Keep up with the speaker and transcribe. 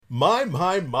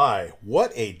My,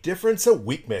 what a difference a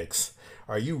week makes.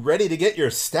 Are you ready to get your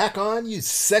stack on, you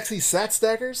sexy sat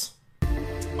stackers?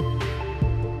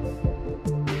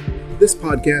 This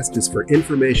podcast is for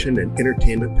information and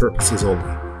entertainment purposes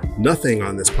only. Nothing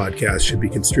on this podcast should be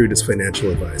construed as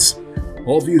financial advice.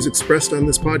 All views expressed on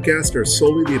this podcast are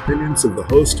solely the opinions of the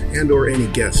host and or any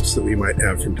guests that we might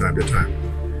have from time to time.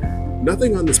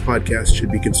 Nothing on this podcast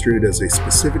should be construed as a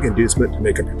specific inducement to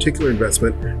make a particular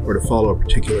investment or to follow a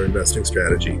particular investing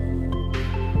strategy.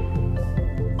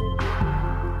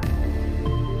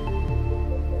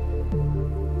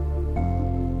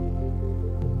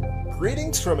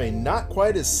 Greetings from a not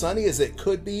quite as sunny as it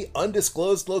could be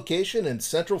undisclosed location in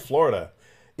Central Florida.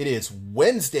 It is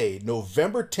Wednesday,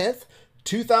 November 10th,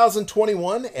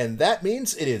 2021, and that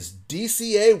means it is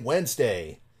DCA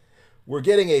Wednesday. We're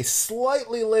getting a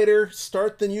slightly later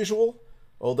start than usual,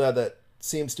 although that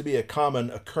seems to be a common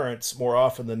occurrence more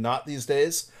often than not these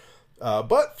days,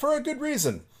 but for a good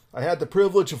reason. I had the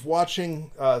privilege of watching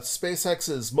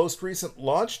SpaceX's most recent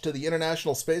launch to the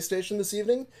International Space Station this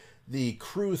evening, the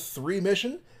Crew 3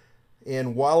 mission,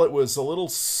 and while it was a little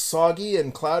soggy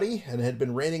and cloudy and had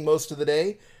been raining most of the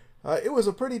day, it was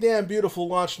a pretty damn beautiful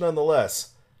launch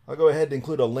nonetheless. I'll go ahead and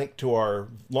include a link to our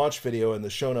launch video in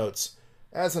the show notes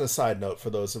as an aside note for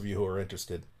those of you who are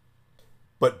interested.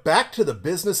 But back to the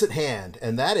business at hand,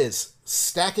 and that is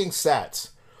stacking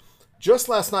sats. Just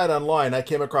last night online, I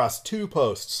came across two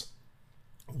posts.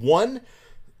 One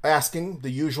asking the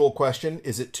usual question,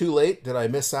 is it too late? Did I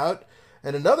miss out?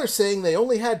 And another saying they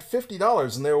only had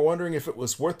 $50 and they were wondering if it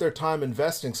was worth their time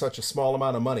investing such a small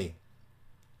amount of money.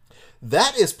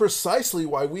 That is precisely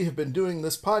why we have been doing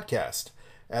this podcast.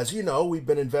 As you know, we've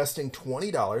been investing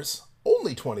 $20,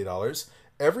 only $20,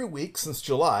 every week since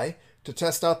July to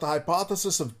test out the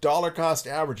hypothesis of dollar cost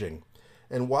averaging.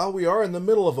 And while we are in the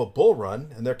middle of a bull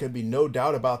run, and there can be no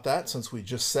doubt about that since we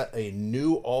just set a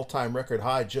new all-time record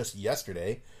high just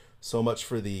yesterday, so much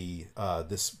for the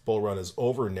this bull run is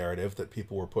over narrative that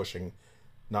people were pushing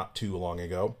not too long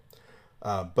ago.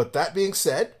 But that being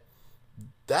said,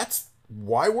 that's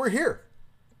why we're here.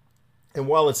 And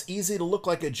while it's easy to look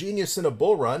like a genius in a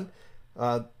bull run,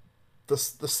 the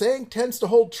saying tends to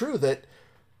hold true that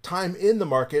time in the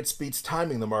markets beats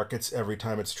timing the markets every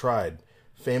time it's tried.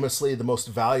 Famously, the most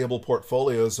valuable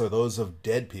portfolios are those of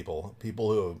dead people,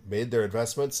 people who have made their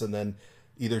investments and then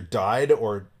either died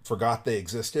or forgot they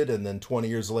existed, and then 20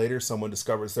 years later someone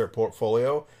discovers their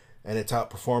portfolio and it's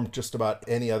outperformed just about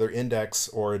any other index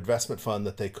or investment fund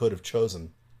that they could have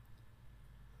chosen.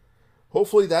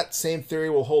 Hopefully that same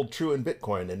theory will hold true in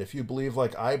Bitcoin, and if you believe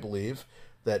like I believe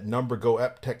that number go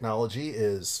up technology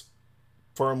is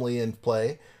firmly in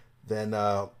play, then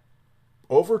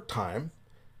over time,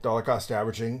 dollar cost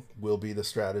averaging will be the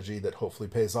strategy that hopefully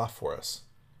pays off for us.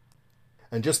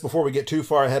 And just before we get too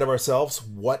far ahead of ourselves,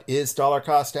 what is dollar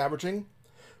cost averaging?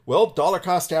 Well, dollar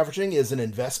cost averaging is an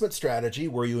investment strategy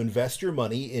where you invest your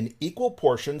money in equal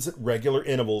portions at regular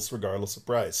intervals regardless of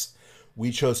price.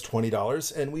 We chose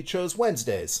 $20 and we chose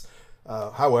Wednesdays.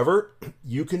 However,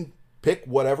 you can pick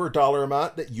whatever dollar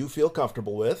amount that you feel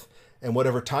comfortable with and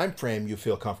whatever time frame you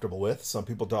feel comfortable with. Some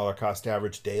people dollar cost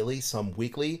average daily, some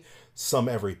weekly, some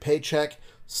every paycheck,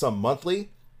 some monthly.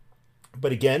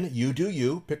 But again, you do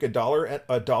you. Pick a dollar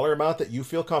amount that you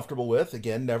feel comfortable with.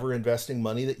 Again, never investing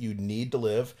money that you need to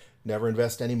live. Never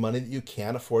invest any money that you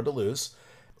can't afford to lose.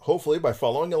 Hopefully, by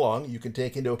following along, you can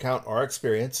take into account our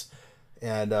experience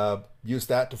and use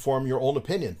that to form your own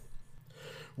opinion.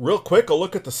 Real quick, a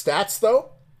look at the stats,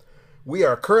 though. We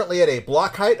are currently at a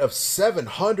block height of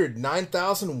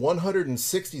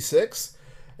 709,166,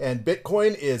 and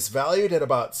Bitcoin is valued at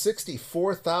about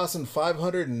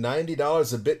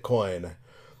 $64,590 a Bitcoin.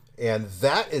 And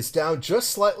that is down just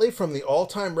slightly from the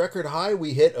all-time record high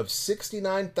we hit of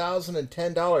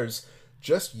 $69,010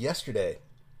 just yesterday.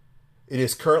 It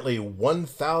is currently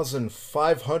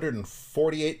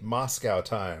 1,548 Moscow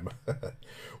time.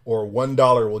 Or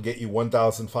 $1 will get you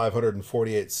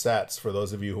 1,548 sats for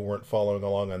those of you who weren't following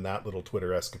along on that little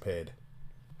Twitter escapade.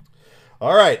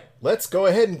 All right, let's go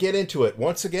ahead and get into it.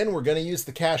 Once again, we're going to use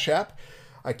the Cash App.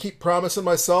 I keep promising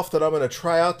myself that I'm going to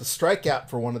try out the Strike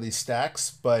app for one of these stacks,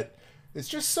 but it's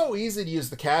just so easy to use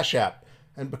the Cash App.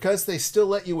 And because they still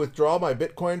let you withdraw my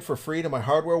Bitcoin for free to my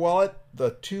hardware wallet,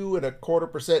 the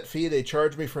 2.25% fee they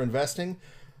charge me for investing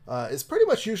is pretty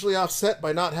much usually offset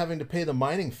by not having to pay the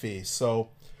mining fee. So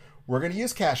we're going to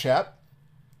use Cash App.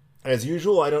 As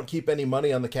usual, I don't keep any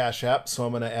money on the Cash App, so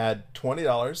I'm going to add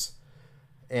 $20.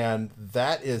 And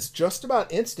that is just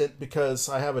about instant because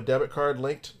I have a debit card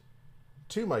linked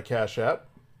to my Cash App.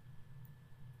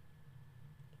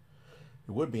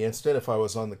 It would be instant if I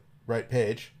was on the right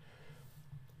page.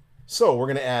 So we're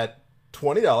going to add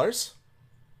 $20.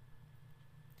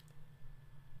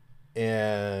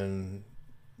 And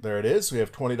there it is. We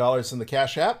have $20 in the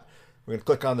Cash App. We're going to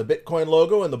click on the Bitcoin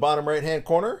logo in the bottom right-hand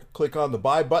corner, click on the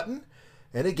Buy button.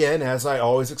 And again, as I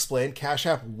always explain, Cash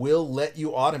App will let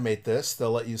you automate this.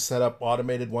 They'll let you set up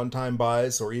automated one-time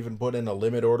buys or even put in a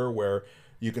limit order where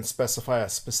you can specify a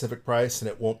specific price and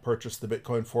it won't purchase the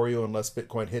Bitcoin for you unless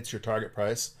Bitcoin hits your target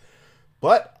price.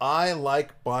 But I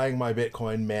like buying my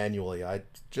Bitcoin manually.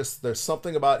 There's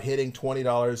something about hitting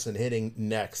 $20 and hitting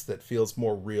next that feels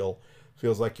more real.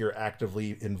 Feels like you're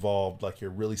actively involved, like you're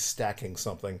really stacking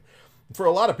something. For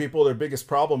a lot of people, their biggest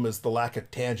problem is the lack of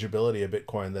tangibility of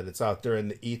Bitcoin, that it's out there in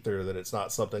the ether, that it's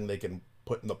not something they can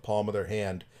put in the palm of their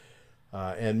hand.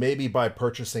 And maybe by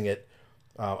purchasing it,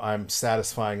 I'm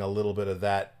satisfying a little bit of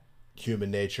that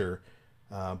human nature.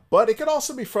 But it can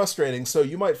also be frustrating, so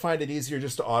you might find it easier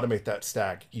just to automate that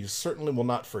stack. You certainly will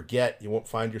not forget. You won't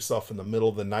find yourself in the middle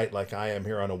of the night like I am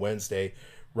here on a Wednesday,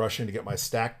 rushing to get my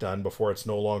stack done before it's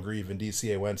no longer even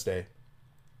DCA Wednesday.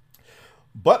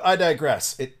 But I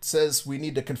digress. It says we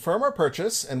need to confirm our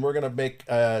purchase, and we're going to make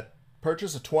a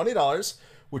purchase of $20,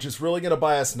 which is really going to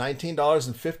buy us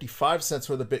 $19.55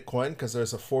 worth of Bitcoin because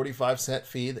there's a 45-cent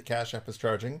fee that Cash App is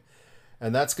charging.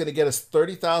 And that's going to get us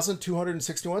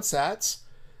 30,261 sats.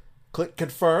 Click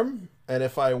confirm. And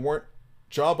if I weren't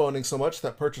job owning so much,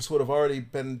 that purchase would have already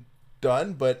been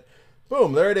done. But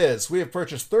boom, there it is. We have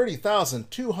purchased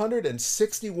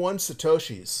 30,261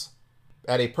 Satoshis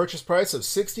at a purchase price of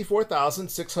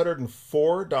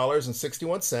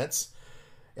 $64,604.61.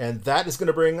 And that is going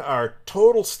to bring our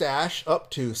total stash up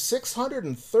to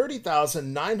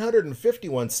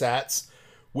 630,951 sats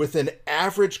with an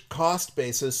average cost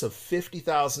basis of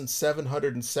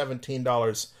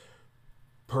 $50,717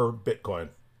 per Bitcoin.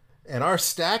 And our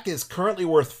stack is currently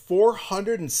worth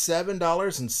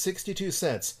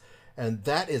 $407.62. And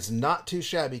that is not too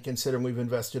shabby considering we've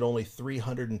invested only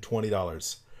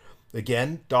 $320.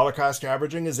 Again, dollar cost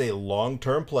averaging is a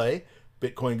long-term play.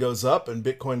 Bitcoin goes up and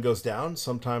Bitcoin goes down,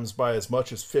 sometimes by as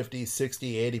much as 50,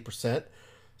 60, 80%.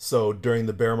 So during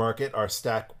the bear market, our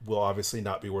stack will obviously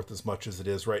not be worth as much as it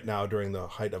is right now during the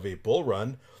height of a bull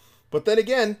run. But then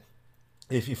again,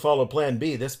 if you follow plan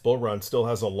B, this bull run still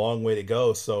has a long way to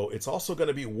go. So it's also going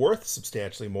to be worth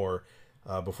substantially more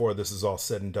before this is all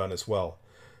said and done as well.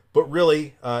 But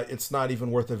really, it's not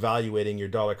even worth evaluating your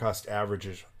dollar cost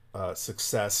average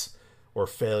success or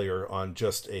failure on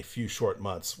just a few short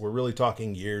months. We're really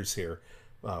talking years here,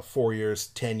 4 years,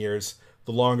 10 years,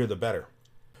 the longer the better.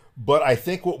 But I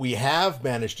think what we have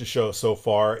managed to show so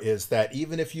far is that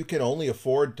even if you can only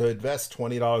afford to invest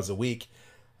 $20 a week,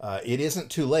 it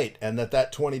isn't too late, and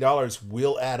that $20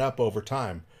 will add up over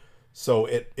time. So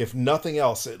if nothing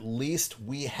else, at least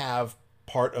we have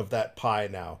part of that pie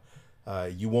now.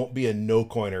 You won't be a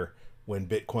no-coiner when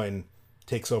Bitcoin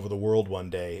takes over the world one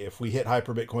day. If we hit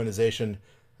hyper-Bitcoinization,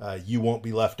 you won't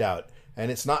be left out. And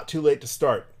it's not too late to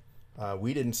start.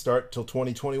 We didn't start till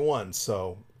 2021,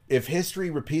 so if history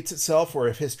repeats itself, or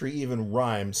if history even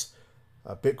rhymes,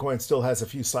 Bitcoin still has a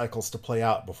few cycles to play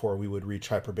out before we would reach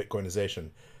hyper-Bitcoinization.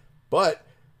 But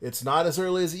it's not as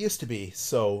early as it used to be,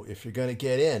 so if you're going to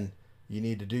get in, you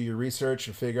need to do your research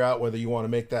and figure out whether you want to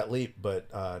make that leap. But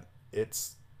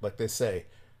it's, like they say,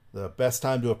 the best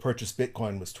time to have purchased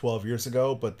Bitcoin was 12 years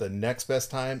ago, but the next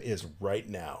best time is right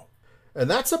now. And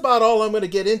that's about all I'm going to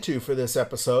get into for this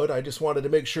episode. I just wanted to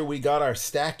make sure we got our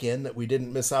stack in, that we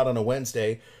didn't miss out on a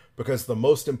Wednesday, because the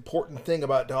most important thing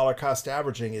about dollar cost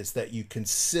averaging is that you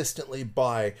consistently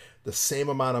buy the same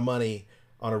amount of money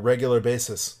on a regular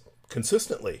basis,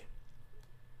 consistently.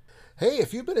 Hey,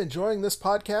 if you've been enjoying this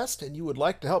podcast and you would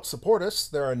like to help support us,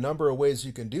 there are a number of ways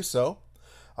you can do so.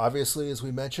 Obviously, as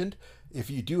we mentioned, if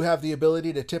you do have the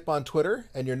ability to tip on Twitter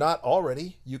and you're not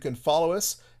already, you can follow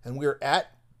us, and we're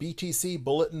at BTC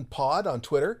Bulletin Pod on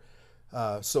Twitter.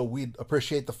 So we'd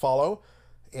appreciate the follow.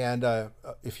 And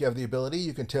if you have the ability,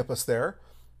 you can tip us there.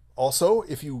 Also,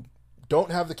 if you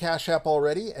don't have the Cash App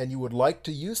already and you would like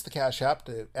to use the Cash App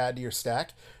to add to your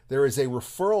stack, there is a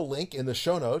referral link in the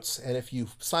show notes. And if you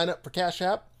sign up for Cash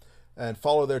App and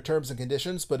follow their terms and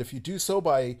conditions, but if you do so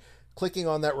by clicking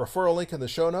on that referral link in the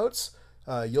show notes,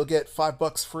 you'll get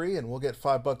 $5 free, and we'll get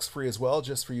 $5 free as well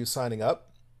just for you signing up.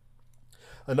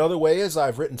 Another way is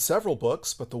I've written several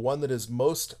books, but the one that is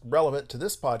most relevant to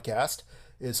this podcast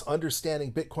is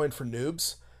Understanding Bitcoin for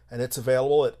Noobs, and it's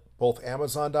available at both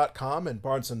Amazon.com and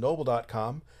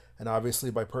BarnesandNoble.com, and obviously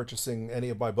by purchasing any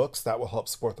of my books, that will help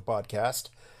support the podcast.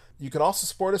 You can also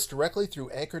support us directly through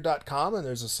Anchor.com, and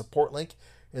there's a support link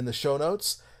in the show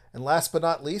notes. And last but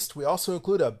not least, we also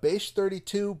include a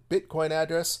Base32 Bitcoin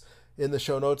address in the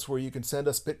show notes where you can send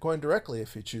us Bitcoin directly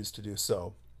if you choose to do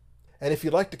so. And if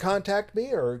you'd like to contact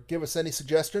me or give us any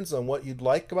suggestions on what you'd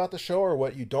like about the show or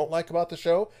what you don't like about the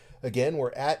show, again,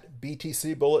 we're at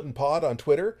BTC Bulletin Pod on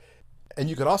Twitter. And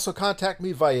you can also contact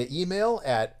me via email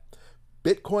at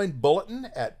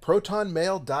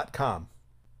bitcoinbulletin@protonmail.com.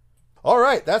 All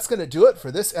right, that's going to do it for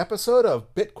this episode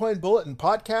of Bitcoin Bulletin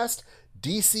Podcast,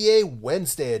 DCA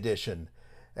Wednesday edition.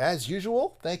 As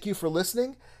usual, thank you for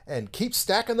listening, and keep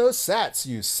stacking those sats,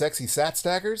 you sexy sat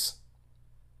stackers.